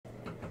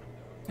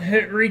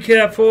Hit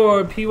recap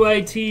for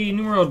PYT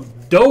numero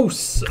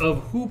dos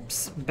of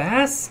Hoops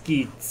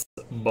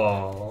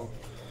Basketball.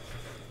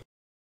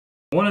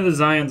 One of the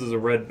Zions is a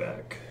red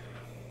back.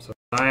 So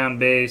Zion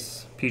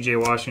base, PJ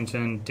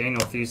Washington,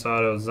 Daniel Theis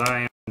auto,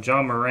 Zion,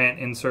 John Morant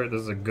insert.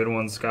 This is a good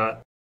one,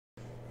 Scott.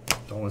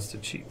 Don't list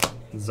it cheap.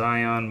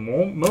 Zion,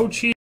 Mo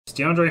Chiefs,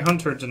 DeAndre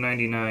Hunter to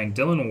 99,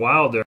 Dylan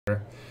Wilder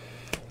for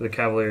the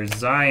Cavaliers,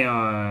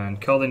 Zion,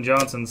 Keldon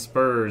Johnson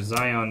Spurs,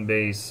 Zion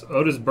base,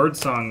 Otis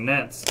Birdsong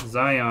Nets,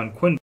 Zion,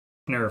 Quinn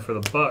Buckner for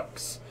the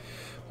Bucks,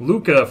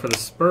 Luka for the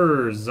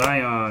Spurs,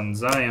 Zion,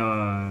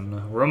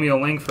 Romeo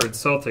Langford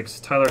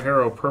Celtics, Tyler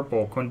Harrow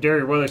purple,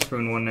 Quindary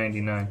Weatherspoon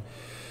 199,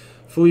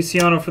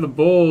 Feliciano for the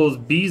Bulls,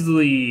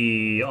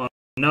 Beasley on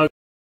Nuggets.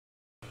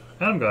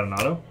 Adam got an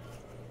auto.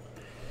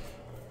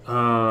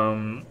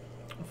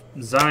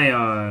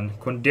 Zion,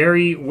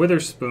 Quindary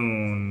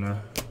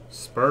Witherspoon,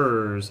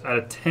 Spurs out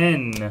of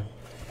 10.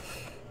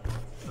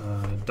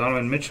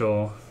 Donovan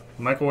Mitchell,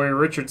 Michael A.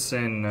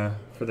 Richardson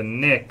for the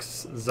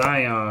Knicks,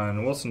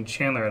 Zion, Wilson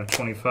Chandler out of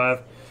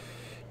 25.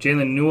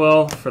 Jalen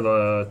Newell for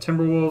the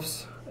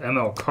Timberwolves,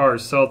 ML Carr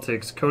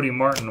Celtics, Cody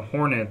Martin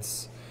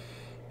Hornets,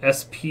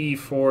 SP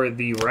for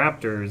the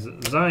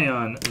Raptors,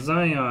 Zion,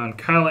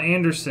 Kyle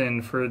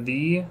Anderson for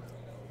the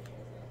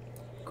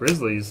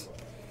Grizzlies.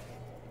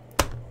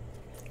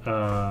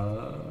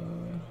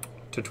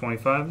 To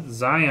 25.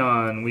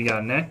 Zion, we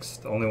got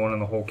next. Only one in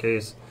the whole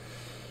case.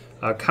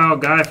 Kyle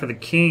Guy for the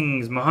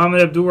Kings.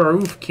 Muhammad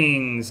Abdul-Rauf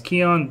Kings.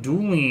 Keon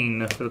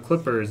Dooling for the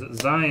Clippers.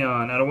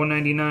 Zion out of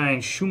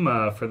 199.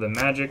 Shuma for the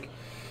Magic.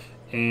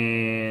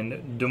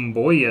 And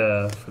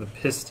Dumboya for the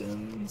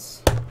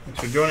Pistons. Thanks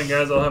for joining,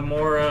 guys. I'll have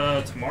more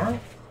tomorrow,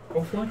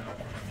 hopefully.